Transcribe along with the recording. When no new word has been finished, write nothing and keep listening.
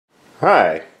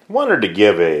Hi, wanted to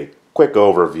give a quick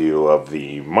overview of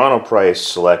the Monoprice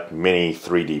Select Mini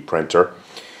 3D printer.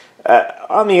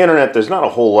 On the internet there's not a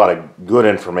whole lot of good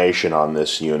information on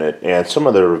this unit, and some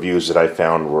of the reviews that I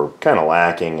found were kind of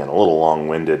lacking and a little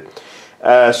long-winded.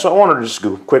 So I wanted to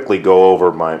just quickly go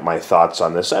over my thoughts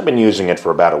on this. I've been using it for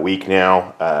about a week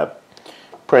now,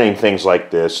 printing things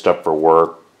like this, stuff for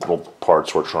work, little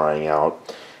parts we're trying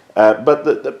out. But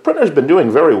the printer's been doing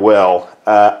very well.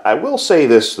 I will say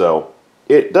this though,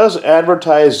 it does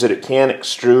advertise that it can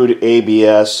extrude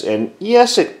ABS, and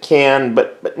yes it can,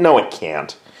 but no it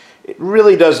can't. It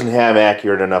really doesn't have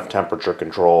accurate enough temperature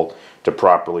control to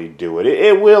properly do it.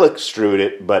 It will extrude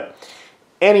it, but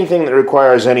anything that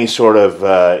requires any sort of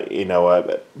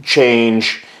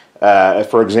change,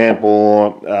 for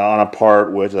example, on a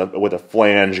part with a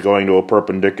flange going to a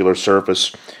perpendicular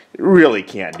surface, it really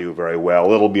can't do very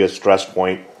well. It'll be a stress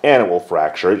point and it will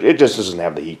fracture. It just doesn't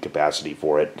have the heat capacity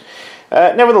for it.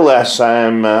 Nevertheless,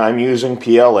 I'm using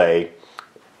PLA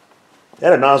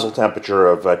at a nozzle temperature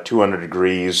of 200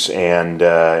 degrees and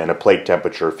a plate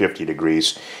temperature of 50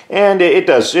 degrees, and it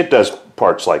does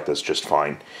parts like this just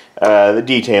fine. The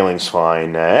detailing's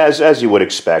fine, as you would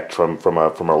expect from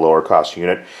a lower cost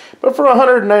unit. But for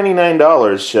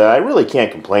 $199, I really can't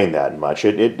complain that much.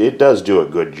 It does do a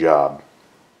good job.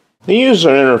 The user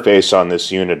interface on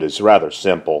this unit is rather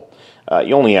simple.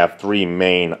 You only have three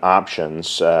main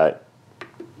options.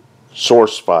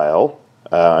 Source file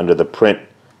under the print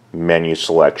menu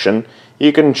selection.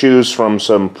 You can choose from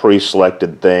some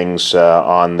pre-selected things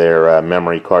on their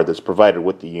memory card that's provided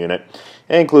with the unit,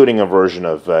 including a version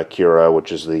of Cura,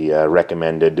 which is the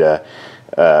recommended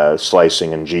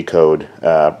slicing and G-code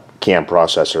CAM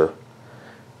processor.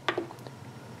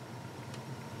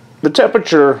 The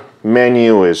temperature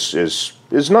menu is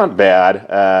not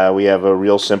bad. We have a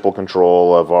real simple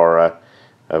control of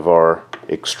our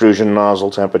extrusion nozzle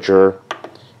temperature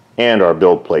and our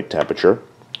build plate temperature,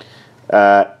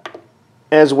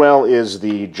 as well as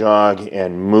the jog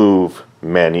and move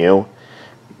menu.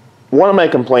 One of my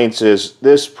complaints is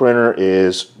this printer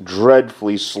is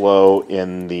dreadfully slow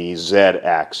in the Z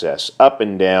axis, up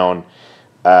and down.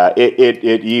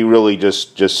 You really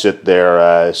just sit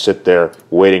there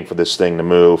waiting for this thing to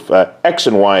move. X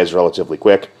and Y is relatively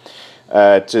quick.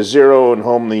 To zero and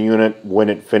home the unit when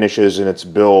it finishes in its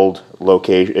build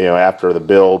location, after the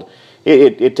build,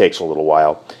 it takes a little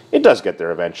while. It does get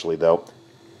there eventually, though.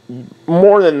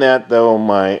 More than that, though,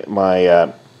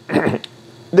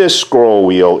 this scroll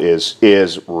wheel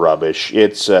is rubbish.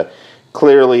 It's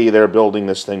clearly they're building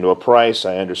this thing to a price.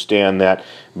 I understand that,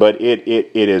 but it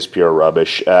is pure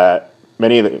rubbish.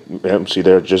 Many of the see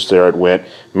there, just there it went.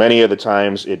 Many of the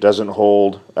times it doesn't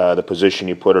hold the position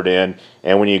you put it in,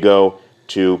 and when you go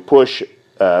to push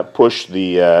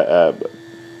the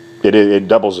it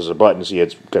doubles as a button. See,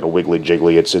 it's kind of wiggly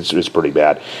jiggly. It's pretty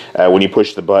bad. When you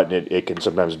push the button, it can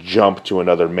sometimes jump to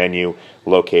another menu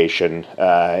location.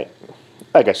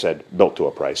 Like I said, built to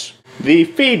a price. The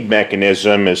feed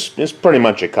mechanism is pretty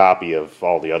much a copy of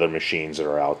all the other machines that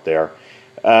are out there.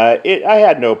 I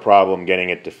had no problem getting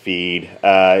it to feed.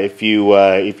 If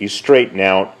you straighten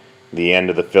out the end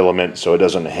of the filament so it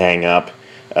doesn't hang up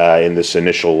in this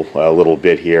initial little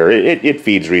bit here, it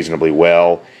feeds reasonably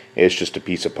well. It's just a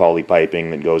piece of poly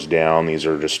piping that goes down. These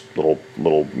are just little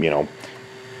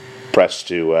pressed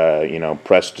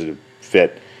to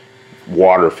fit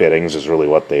water fittings is really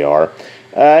what they are.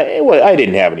 I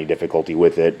didn't have any difficulty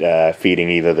with it feeding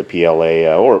either the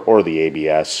PLA or the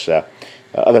ABS.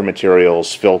 Other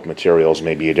materials, filled materials,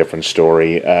 may be a different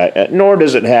story. Nor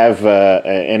does it have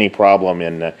any problem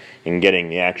in getting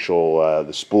the actual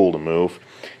the spool to move,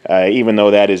 even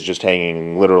though that is just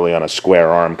hanging literally on a square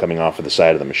arm coming off of the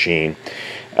side of the machine.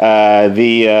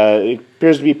 It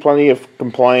appears to be plenty of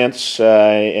compliance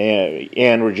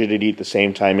and rigidity at the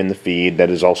same time in the feed. That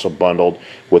is also bundled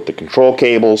with the control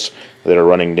cables that are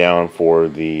running down for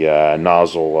the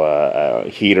nozzle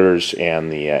heaters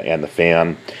and the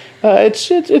fan. It's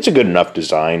a good enough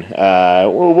design.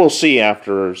 We'll see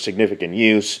after significant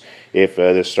use if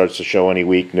this starts to show any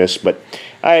weakness, but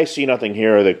I see nothing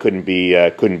here that couldn't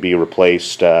be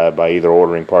replaced by either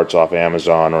ordering parts off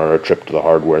Amazon or a trip to the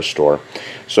hardware store.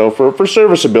 So for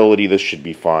serviceability, this should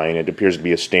be fine. It appears to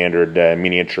be a standard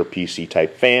miniature PC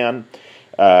type fan,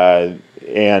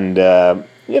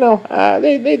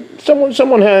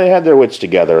 someone had their wits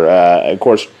together. Of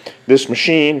course, this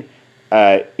machine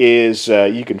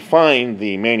you can find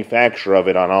the manufacturer of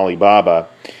it on Alibaba.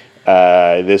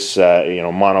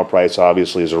 Monoprice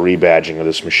obviously is a rebadging of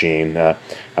this machine. I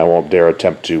won't dare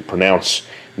attempt to pronounce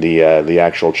the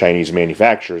actual Chinese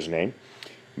manufacturer's name.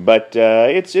 but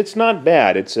it's not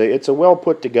bad. It's a well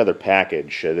put together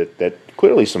package that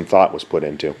clearly some thought was put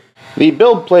into. The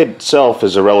build plate itself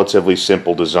is a relatively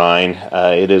simple design.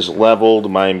 It is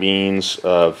leveled by means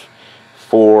of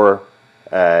 4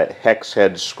 hex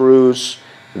head screws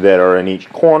that are in each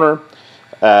corner.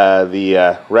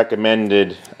 The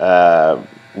recommended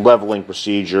leveling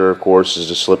procedure, of course, is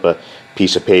to slip a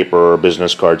piece of paper or a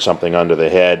business card, something under the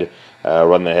head,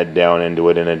 run the head down into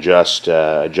it, and adjust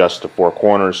the 4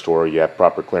 corners to where you have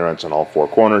proper clearance on all 4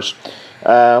 corners.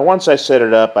 Once I set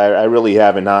it up, I really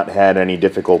have not had any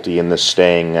difficulty in this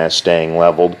staying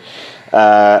leveled.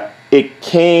 It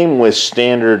came with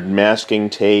standard masking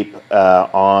tape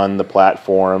on the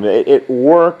platform. It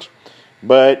worked,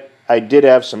 but I did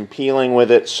have some peeling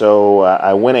with it, so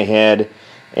I went ahead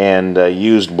and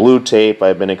used blue tape.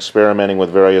 I've been experimenting with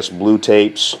various blue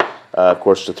tapes. Of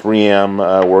course, the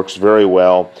 3M works very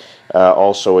well.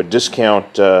 Also, a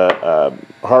discount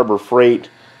Harbor Freight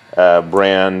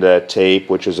brand tape,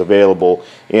 which is available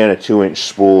in a 2-inch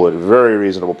spool at very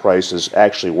reasonable prices,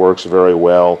 actually works very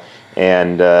well,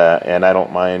 and I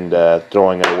don't mind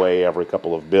throwing it away every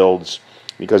couple of builds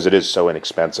because it is so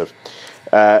inexpensive.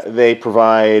 They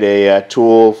provide a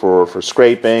tool for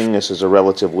scraping. This is a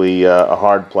relatively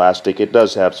hard plastic. It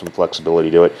does have some flexibility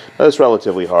to it, but it's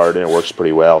relatively hard and it works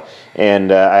pretty well.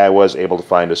 And I was able to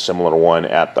find a similar one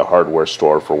at the hardware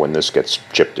store for when this gets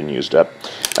chipped and used up.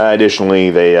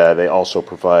 Additionally, they also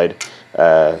provide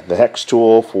the hex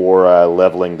tool for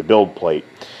leveling the build plate.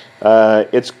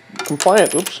 Its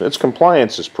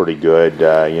compliance is pretty good.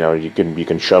 You know, you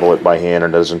can shuttle it by hand,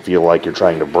 and it doesn't feel like you're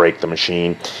trying to break the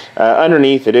machine.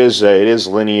 Underneath, it is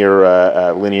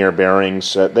linear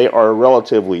bearings. They are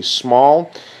relatively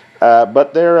small,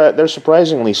 but they're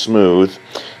surprisingly smooth.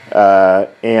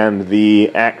 And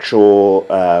the actual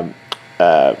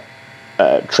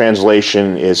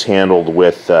translation is handled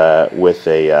with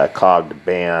a cogged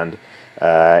band.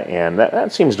 And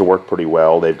that seems to work pretty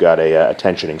well. They've got a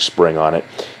tensioning spring on it.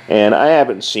 And I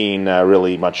haven't seen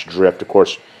really much drift. Of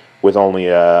course, with only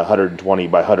a 120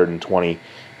 by 120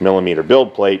 millimeter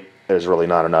build plate, there's really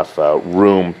not enough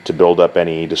room to build up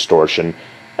any distortion.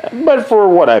 But for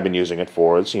what I've been using it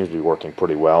for, it seems to be working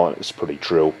pretty well, and it's pretty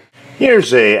true.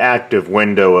 Here's an active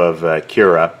window of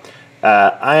Cura.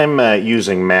 I'm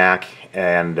using Mac,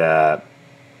 and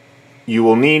you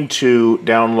will need to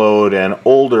download an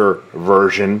older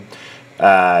version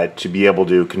to be able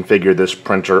to configure this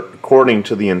printer according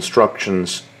to the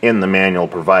instructions in the manual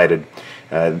provided.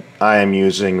 I am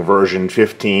using version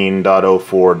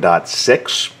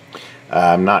 15.04.6.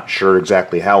 I'm not sure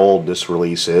exactly how old this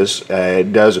release is.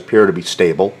 It does appear to be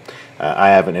stable. I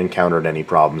haven't encountered any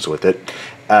problems with it.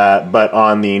 But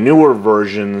on the newer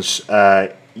versions,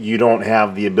 you don't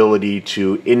have the ability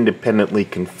to independently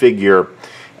configure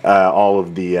all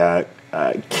of the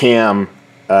cam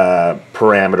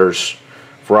parameters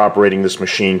for operating this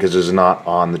machine because it's not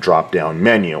on the drop-down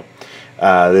menu.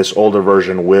 This older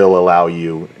version will allow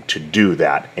you to do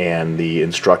that, and the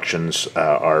instructions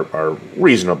are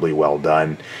reasonably well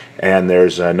done, and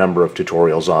there's a number of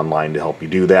tutorials online to help you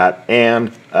do that,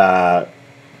 and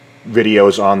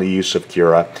videos on the use of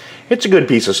Cura. It's a good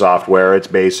piece of software. It's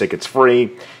basic, it's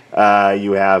free.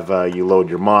 You load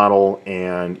your model,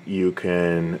 and you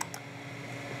can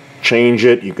change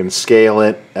it, you can scale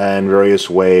it in various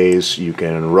ways, you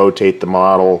can rotate the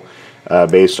model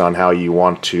based on how you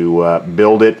want to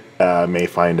build it. May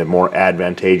find a more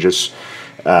advantageous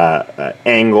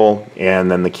angle, and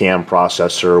then the CAM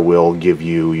processor will give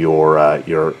you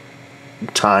your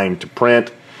time to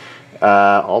print.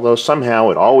 Although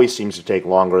somehow it always seems to take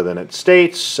longer than it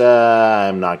states.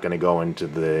 I'm not going to go into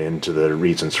the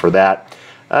reasons for that.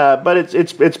 But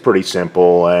it's pretty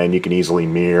simple, and you can easily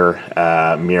mirror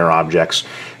objects.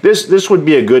 This would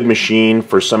be a good machine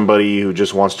for somebody who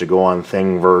just wants to go on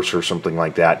Thingiverse or something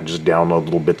like that and just download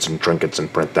little bits and trinkets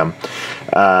and print them.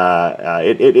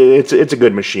 It's a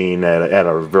good machine at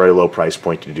a very low price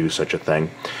point to do such a thing.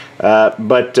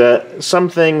 But some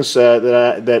things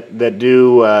that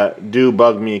do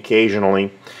bug me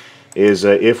occasionally is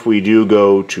if we do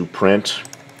go to print.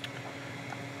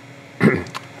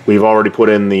 We've already put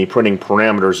in the printing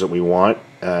parameters that we want.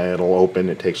 It'll open.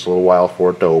 It takes a little while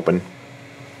for it to open.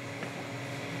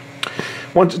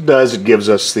 Once it does, it gives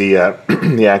us the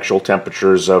the actual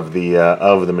temperatures of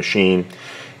the machine.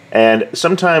 And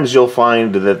sometimes you'll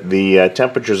find that the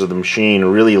temperatures of the machine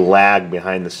really lag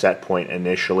behind the set point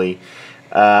initially.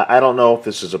 I don't know if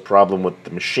this is a problem with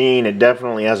the machine. It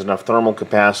definitely has enough thermal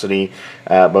capacity,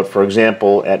 but for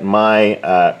example, at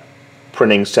my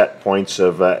printing set points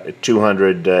of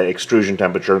 200 extrusion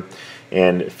temperature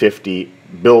and 50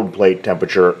 build plate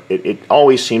temperature, it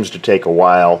always seems to take a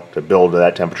while to build to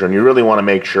that temperature, and you really want to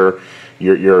make sure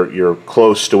you're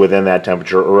close to within that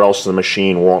temperature, or else the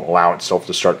machine won't allow itself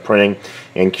to start printing,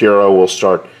 and Cura will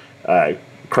start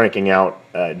cranking out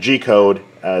G-code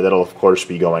that'll of course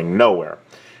be going nowhere.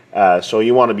 So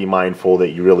you want to be mindful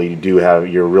that you're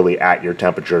really at your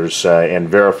temperatures, and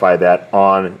verify that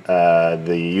on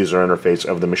the user interface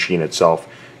of the machine itself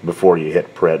before you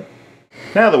hit print.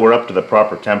 Now that we're up to the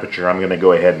proper temperature, I'm going to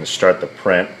go ahead and start the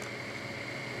print.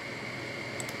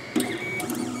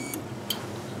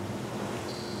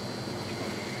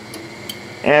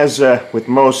 As with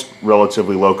most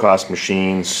relatively low-cost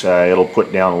machines, it'll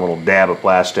put down a little dab of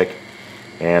plastic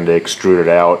and extrude it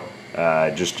out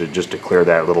just to clear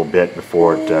that little bit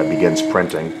before it begins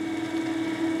printing.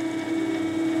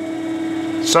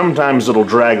 Sometimes it'll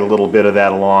drag a little bit of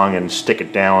that along and stick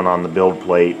it down on the build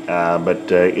plate, but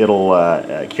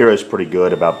Cura's pretty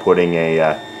good about putting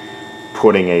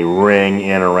a ring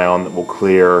in around that will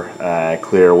clear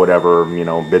whatever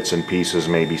bits and pieces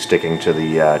may be sticking to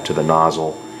the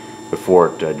nozzle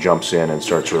before it jumps in and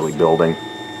starts really building.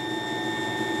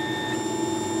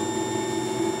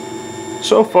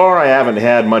 So far I haven't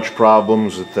had much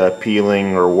problems with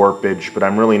peeling or warpage, but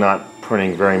I'm really not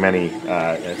printing very many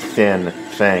thin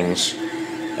things,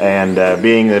 and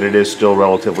being that it is still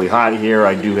relatively hot here,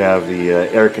 I do have the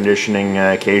air conditioning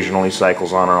occasionally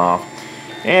cycles on or off,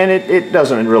 and it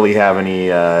doesn't really have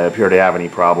appear to have any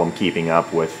problem keeping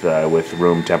up with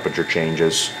room temperature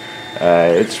changes.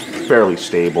 It's fairly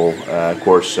stable. Of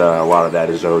course, a lot of that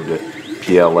is owed to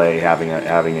PLA having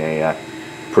a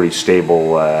pretty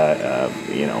stable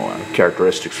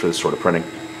characteristics for this sort of printing.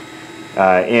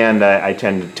 And I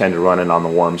tend to run it on the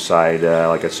warm side,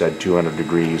 like I said, 200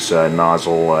 degrees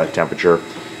nozzle temperature.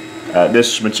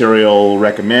 This material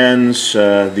recommends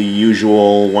the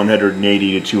usual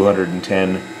 180 to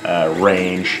 210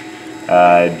 range.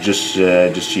 Just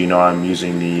so you know, I'm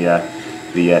using the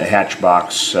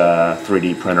Hatchbox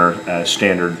 3D printer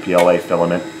standard PLA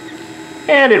filament,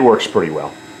 and it works pretty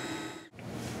well.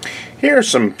 Here are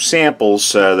some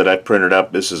samples that I printed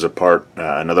up. This is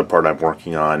another part I'm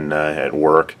working on at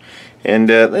work, and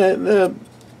the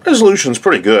resolution's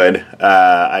pretty good.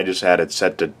 I just had it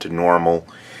set to normal.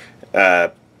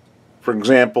 For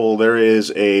example, there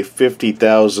is a 50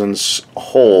 thousandths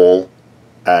hole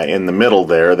in the middle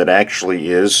there that actually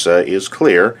is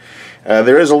clear.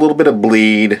 There is a little bit of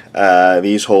bleed.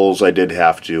 These holes I did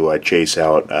have to chase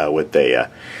out with a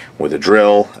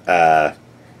drill.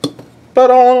 But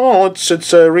all in all,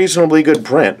 it's a reasonably good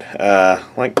print.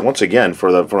 Like, once again, for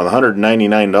the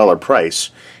 $199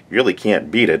 price, you really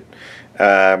can't beat it.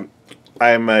 I'm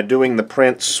doing the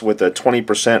prints with a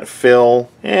 20% fill,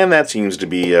 and that seems to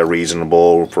be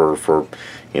reasonable for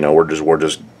we're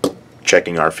just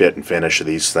checking our fit and finish of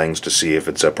these things to see if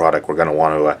it's a product we're going to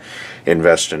want to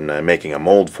invest in making a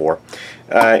mold for.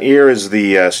 Here is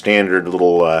the standard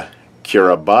little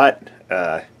Cura bot.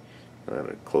 A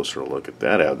closer look at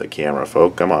that out of the camera,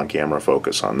 folks. Come on, camera,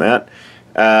 focus on that.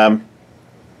 Yeah,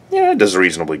 it does a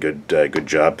reasonably good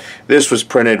job. This was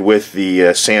printed with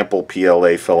the sample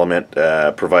PLA filament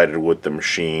provided with the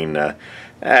machine.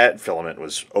 That filament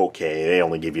was okay. They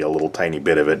only give you a little tiny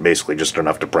bit of it, basically just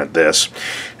enough to print this.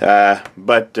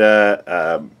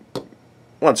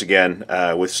 Once again,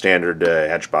 with standard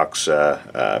Hatchbox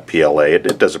PLA,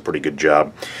 it does a pretty good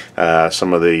job.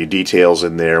 Some of the details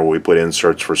in there, we put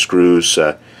inserts for screws,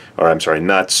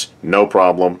 nuts, no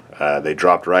problem. They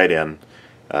dropped right in.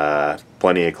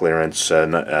 Plenty of clearance.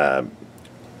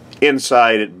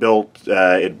 Inside, it built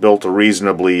a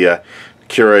reasonably.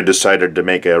 Cura decided to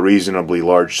make a reasonably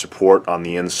large support on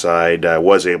the inside.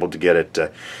 Was able to get it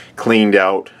cleaned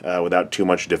out without too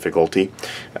much difficulty.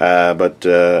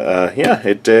 Yeah,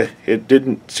 it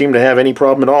didn't seem to have any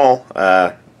problem at all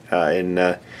in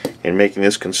making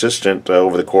this consistent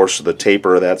over the course of the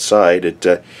taper of that side.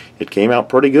 It came out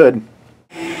pretty good.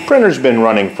 Printer's been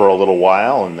running for a little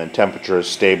while, and the temperature is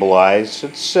stabilized.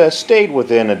 It's stayed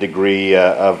within a degree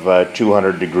of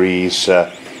 200 degrees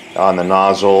on the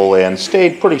nozzle, and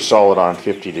stayed pretty solid on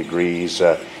 50 degrees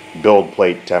build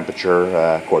plate temperature.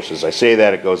 Of course, as I say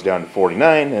that, it goes down to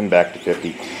 49 and back to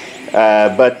 50.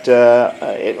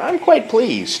 I'm quite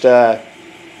pleased. At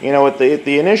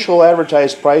the initial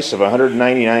advertised price of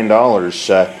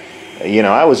 $199,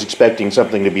 I was expecting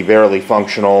something to be barely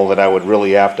functional, that I would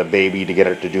really have to baby to get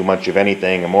it to do much of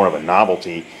anything, and more of a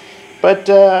novelty. But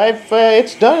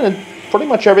it's done pretty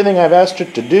much everything I've asked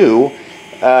it to do.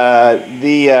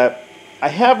 I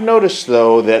have noticed,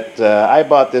 though, that I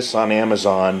bought this on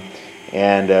Amazon,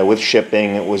 and with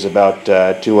shipping it was about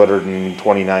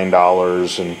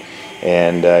 $229,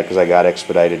 and because I got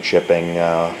expedited shipping,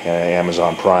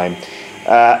 Amazon Prime.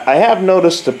 I have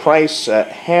noticed the price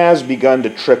has begun to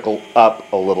trickle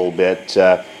up a little bit.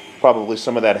 Probably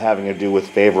some of that having to do with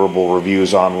favorable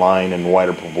reviews online and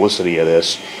wider publicity of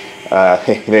this.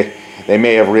 They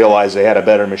may have realized they had a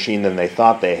better machine than they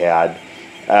thought they had.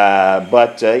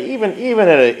 But even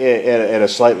at a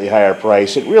slightly higher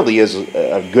price, it really is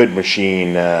a good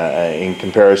machine in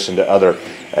comparison to other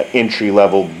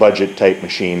entry-level budget-type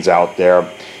machines out there.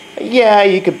 Yeah,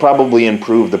 you could probably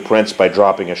improve the prints by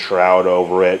dropping a shroud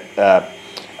over it.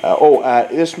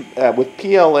 With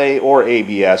PLA or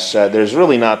ABS, there's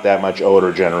really not that much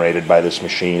odor generated by this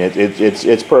machine.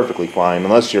 It's perfectly fine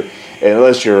unless you're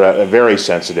very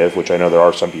sensitive, which I know there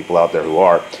are some people out there who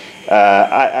are.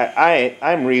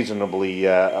 I'm reasonably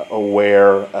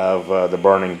aware of the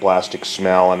burning plastic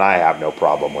smell, and I have no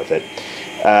problem with it.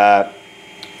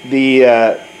 The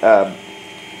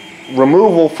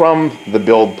removal from the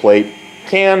build plate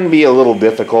can be a little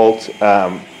difficult.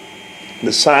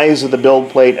 The size of the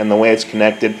build plate and the way it's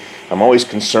connected, I'm always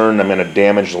concerned I'm going to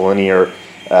damage the linear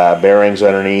bearings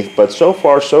underneath, but so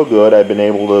far so good. I've been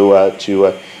able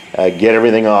to get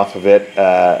everything off of it.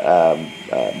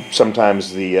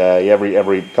 Sometimes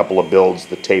every couple of builds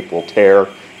the tape will tear.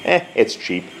 It's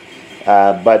cheap.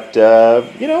 But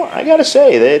you know, I gotta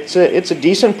say that it's a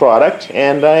decent product,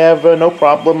 and I have no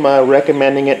problem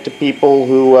recommending it to people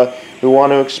who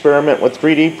want to experiment with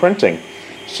 3D printing.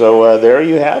 So there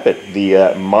you have it,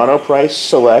 the Monoprice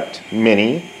Select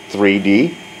Mini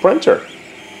 3D printer.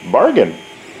 Bargain.